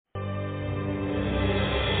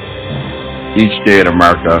Each day in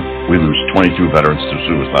America, we lose 22 veterans to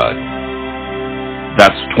suicide.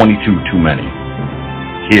 That's 22 too many.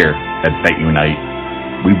 Here at Vet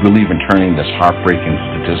Unite, we believe in turning this heartbreaking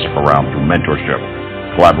statistic around through mentorship,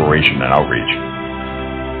 collaboration, and outreach.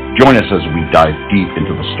 Join us as we dive deep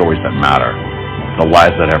into the stories that matter, the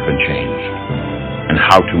lives that have been changed, and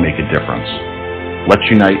how to make a difference. Let's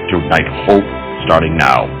unite to ignite hope, starting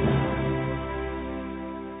now.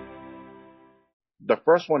 The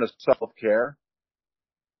first one is self-care.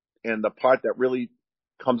 And the part that really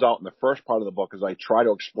comes out in the first part of the book is I try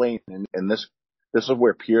to explain, and this is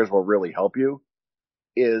where peers will really help you,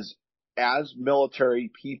 is as military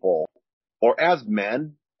people or as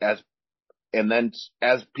men, and then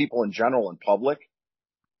as people in general in public,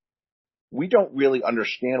 we don't really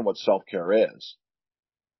understand what self-care is.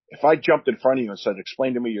 If I jumped in front of you and said,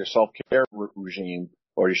 explain to me your self-care regime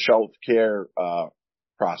or your self-care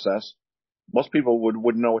process, most people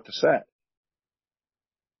wouldn't know what to say.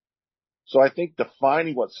 So I think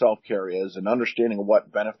defining what self-care is and understanding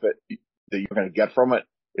what benefit that you're going to get from it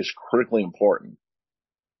is critically important.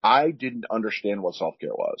 I didn't understand what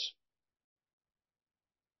self-care was.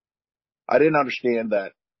 I didn't understand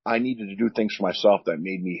that I needed to do things for myself that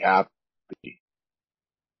made me happy.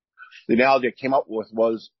 The analogy I came up with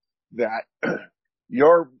was that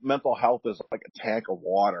your mental health is like a tank of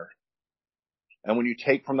water. And when you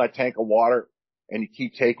take from that tank of water and you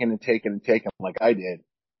keep taking and taking and taking like I did,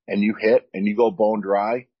 and you hit and you go bone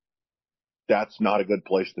dry, that's not a good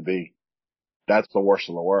place to be. That's the worst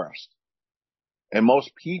of the worst. And most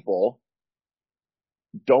people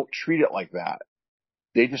don't treat it like that.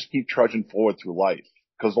 They just keep trudging forward through life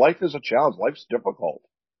because life is a challenge. Life's difficult.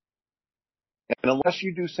 And unless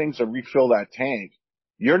you do things to refill that tank,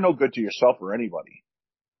 you're no good to yourself or anybody.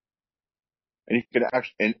 And you can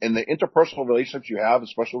actually, and the interpersonal relationships you have,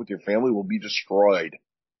 especially with your family, will be destroyed.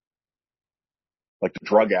 Like the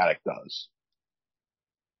drug addict does.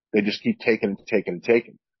 They just keep taking and taking and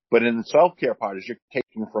taking. But in the self-care part is you're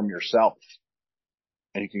taking from yourself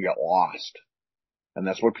and you can get lost. And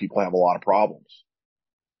that's where people have a lot of problems.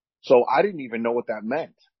 So I didn't even know what that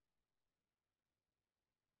meant.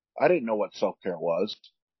 I didn't know what self-care was.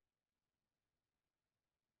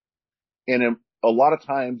 And a lot of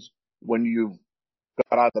times when you've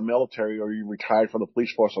got out of the military or you retired from the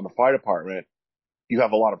police force or the fire department, you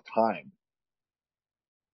have a lot of time.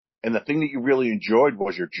 And the thing that you really enjoyed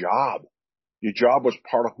was your job. Your job was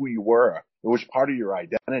part of who you were. It was part of your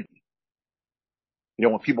identity. You know,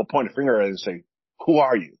 when people point a finger at it and say, who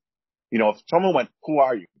are you? You know, if someone went, who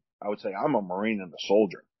are you? I would say, I'm a Marine and a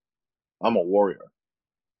soldier. I'm a warrior.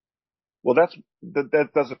 Well, that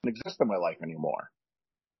doesn't exist in my life anymore.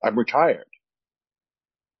 I'm retired.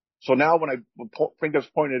 So now when fingers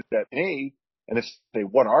pointed at me and they say,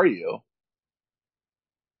 what are you?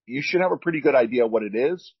 You should have a pretty good idea what it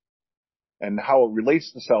is. And how it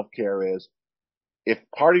relates to self-care is, if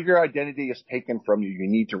part of your identity is taken from you, you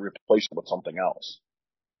need to replace it with something else.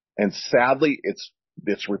 And sadly, it's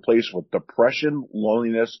replaced with depression,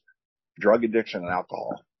 loneliness, drug addiction, and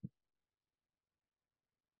alcohol.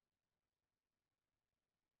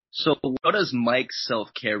 So what does Mike's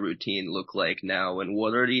self-care routine look like now, and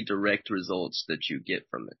what are the direct results that you get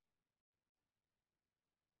from it?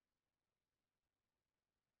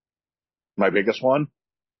 My biggest one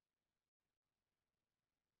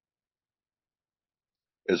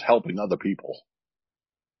is helping other people.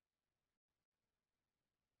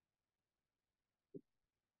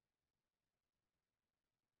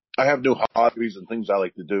 I have new hobbies and things I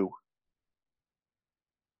like to do,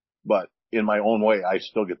 but in my own way, I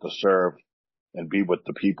still get to serve and be with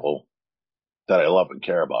the people that I love and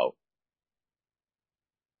care about.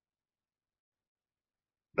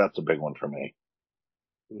 That's a big one for me.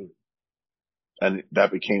 And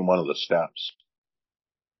that became one of the steps.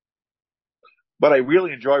 But I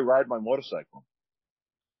really enjoy riding my motorcycle.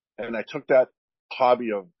 And I took that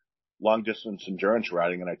hobby of long distance endurance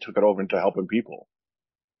riding and I took it over into helping people.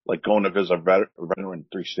 Like going to visit a veteran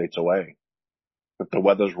 3 states away. If the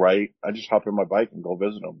weather's right, I just hop in my bike and go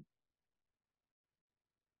visit them.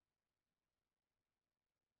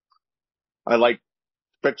 I like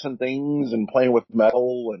fixing things and playing with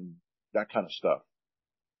metal and that kind of stuff.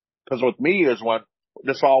 Because with me is when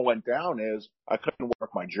this all went down is I couldn't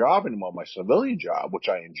work my job anymore, my civilian job, which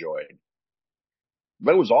I enjoyed.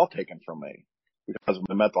 But it was all taken from me because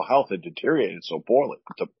my mental health had deteriorated so poorly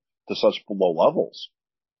to such low levels.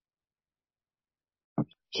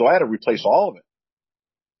 So I had to replace all of it.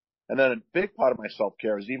 And then a big part of my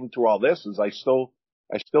self-care is even through all this is I still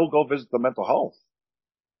go visit the mental health.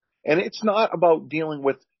 And it's not about dealing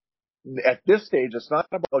with, at this stage, it's not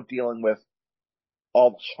about dealing with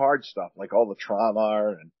all the hard stuff, like all the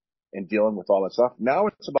trauma and dealing with all that stuff. Now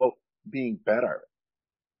it's about being better.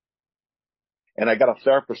 And I got a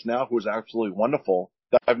therapist now who is absolutely wonderful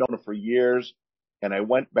that I've known her for years. And I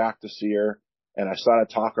went back to see her and I started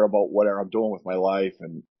talking to her about what I'm doing with my life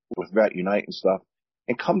and with Vet Unite and stuff.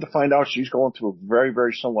 And come to find out she's going through a very,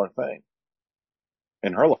 very similar thing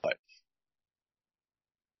in her life.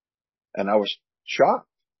 And I was shocked.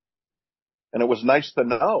 And it was nice to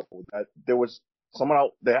know that there was someone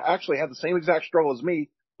out that actually had the same exact struggle as me,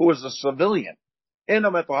 who was a civilian and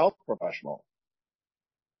a mental health professional.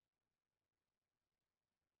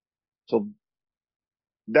 So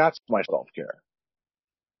that's my self-care.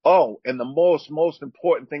 Oh, and the most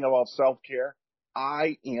important thing about self-care,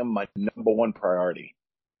 I am my number one priority.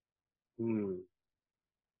 I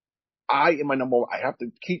am my number one. I have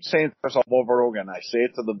to keep saying to myself over and over again. I say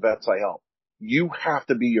it to the vets I help. You have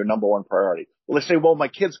to be your number one priority. Well, they say, well, my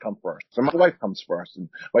kids come first, and my wife comes first, and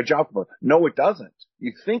my job comes first. No, it doesn't.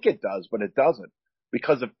 You think it does, but it doesn't.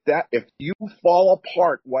 Because if you fall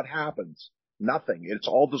apart, what happens? Nothing. It's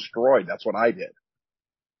all destroyed. That's what I did.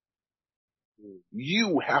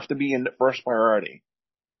 You have to be in the first priority.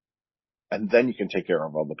 And then you can take care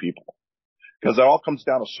of other people. Because it all comes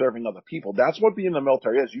down to serving other people. That's what being in the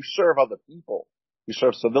military is. You serve other people. You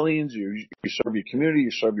serve civilians, you serve your community,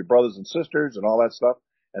 you serve your brothers and sisters and all that stuff.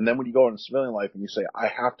 And then when you go into civilian life and you say, I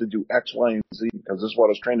have to do X, Y, and Z because this is what I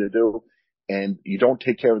was trained to do, and you don't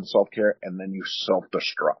take care of the self-care, and then you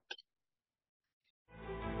self-destruct.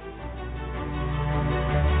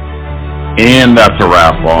 And that's a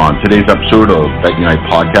wrap on today's episode of Vet Unite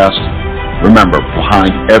Podcast. Remember,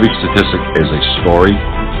 behind every statistic is a story,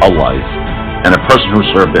 a life, and a person who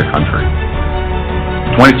served their country.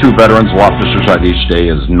 22 veterans lost their suicide each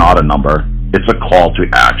day is not a number, it's a call to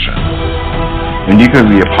action. And you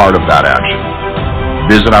can be a part of that action.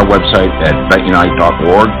 Visit our website at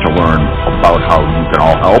vetunite.org to learn about how you can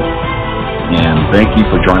all help. And thank you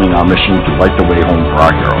for joining our mission to light the way home for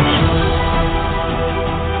our heroes.